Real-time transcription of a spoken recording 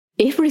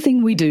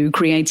Everything we do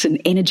creates an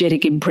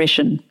energetic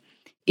impression.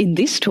 In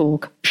this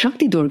talk,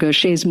 Shakti Durga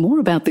shares more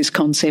about this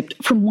concept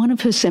from one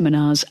of her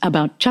seminars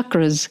about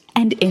chakras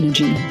and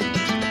energy.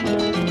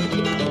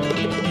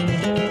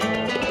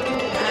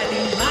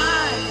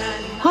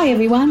 Hi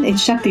everyone,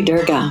 it's Shakti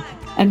Durga,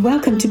 and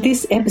welcome to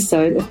this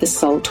episode of the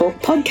Soul Talk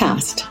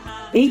podcast.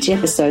 Each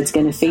episode is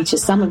going to feature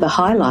some of the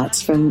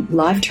highlights from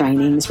live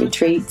trainings,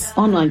 retreats,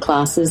 online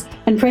classes,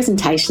 and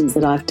presentations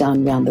that I've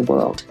done around the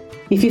world.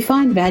 If you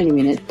find value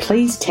in it,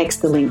 please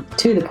text the link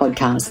to the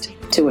podcast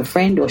to a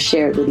friend or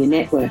share it with your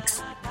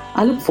networks.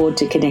 I look forward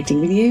to connecting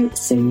with you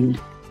soon.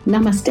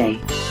 Namaste.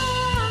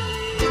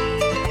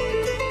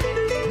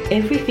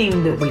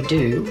 Everything that we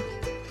do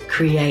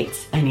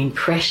creates an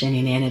impression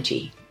in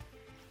energy.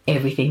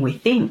 Everything we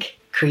think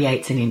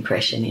creates an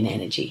impression in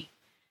energy.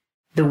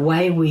 The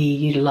way we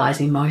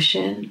utilize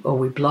emotion, or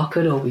we block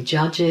it, or we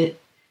judge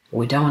it, or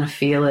we don't want to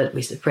feel it,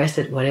 we suppress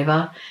it,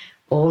 whatever,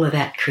 all of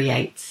that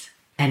creates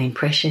an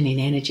impression in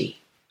energy.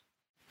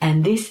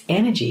 And this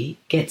energy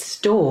gets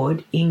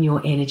stored in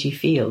your energy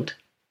field.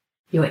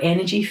 Your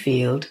energy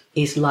field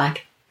is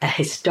like a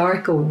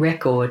historical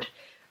record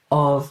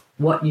of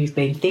what you've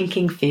been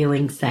thinking,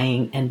 feeling,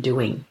 saying, and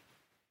doing.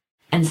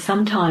 And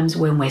sometimes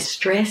when we're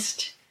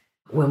stressed,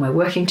 when we're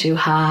working too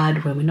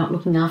hard, when we're not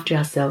looking after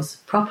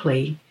ourselves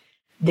properly,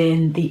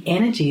 then the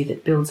energy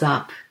that builds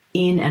up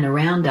in and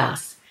around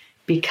us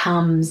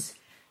becomes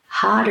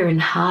harder and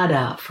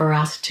harder for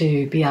us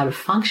to be able to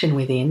function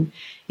within.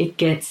 It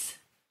gets,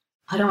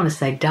 I don't want to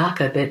say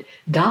darker, but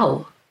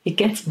dull. It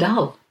gets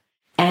dull.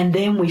 And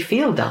then we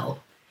feel dull.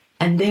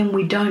 And then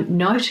we don't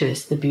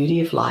notice the beauty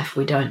of life.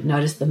 We don't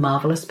notice the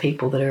marvelous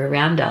people that are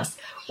around us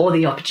or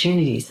the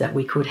opportunities that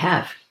we could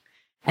have.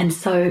 And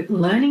so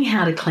learning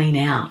how to clean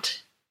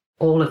out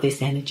all of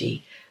this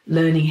energy,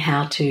 learning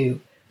how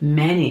to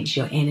manage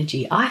your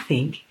energy, I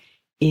think,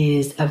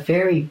 is a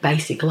very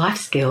basic life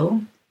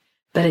skill,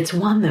 but it's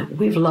one that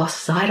we've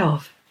lost sight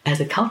of as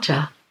a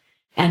culture.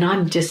 And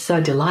I'm just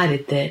so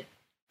delighted that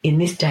in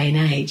this day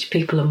and age,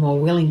 people are more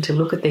willing to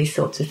look at these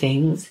sorts of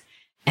things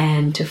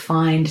and to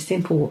find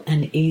simple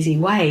and easy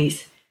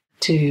ways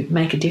to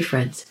make a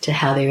difference to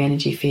how their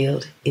energy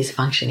field is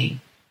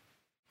functioning.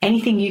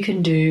 Anything you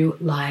can do,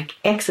 like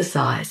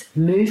exercise,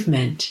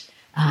 movement,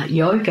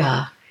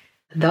 yoga,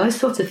 those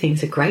sorts of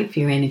things are great for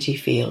your energy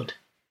field.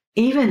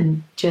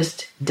 Even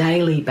just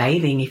daily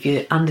bathing, if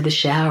you're under the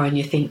shower and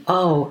you think,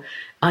 oh,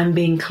 I'm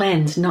being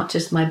cleansed, not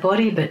just my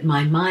body, but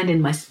my mind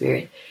and my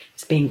spirit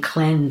is being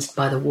cleansed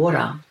by the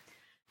water,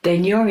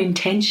 then your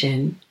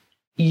intention,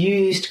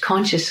 used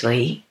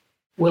consciously,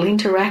 will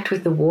interact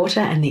with the water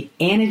and the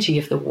energy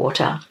of the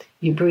water.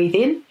 You breathe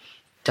in,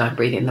 don't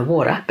breathe in the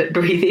water, but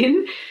breathe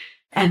in,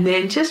 and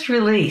then just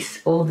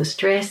release all the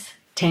stress,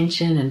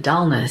 tension and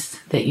dullness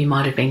that you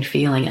might have been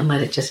feeling and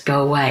let it just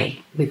go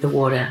away with the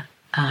water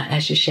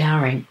as you're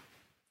showering.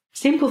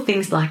 Simple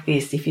things like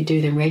this, if you do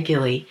them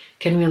regularly,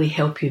 can really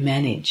help you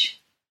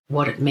manage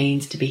what it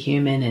means to be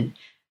human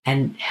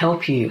and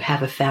help you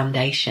have a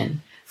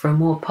foundation for a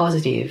more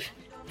positive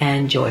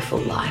and joyful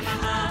life.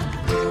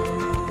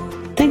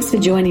 Thanks for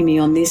joining me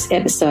on this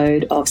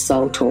episode of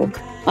Soul Talk.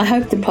 I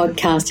hope the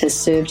podcast has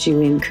served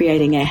you in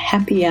creating a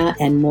happier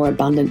and more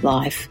abundant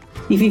life.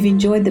 If you've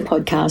enjoyed the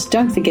podcast,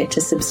 don't forget to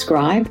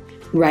subscribe,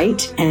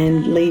 rate,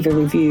 and leave a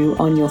review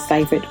on your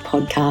favourite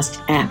podcast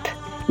app.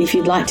 If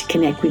you'd like to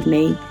connect with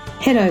me,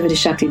 head over to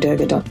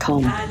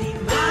shaktidurga.com.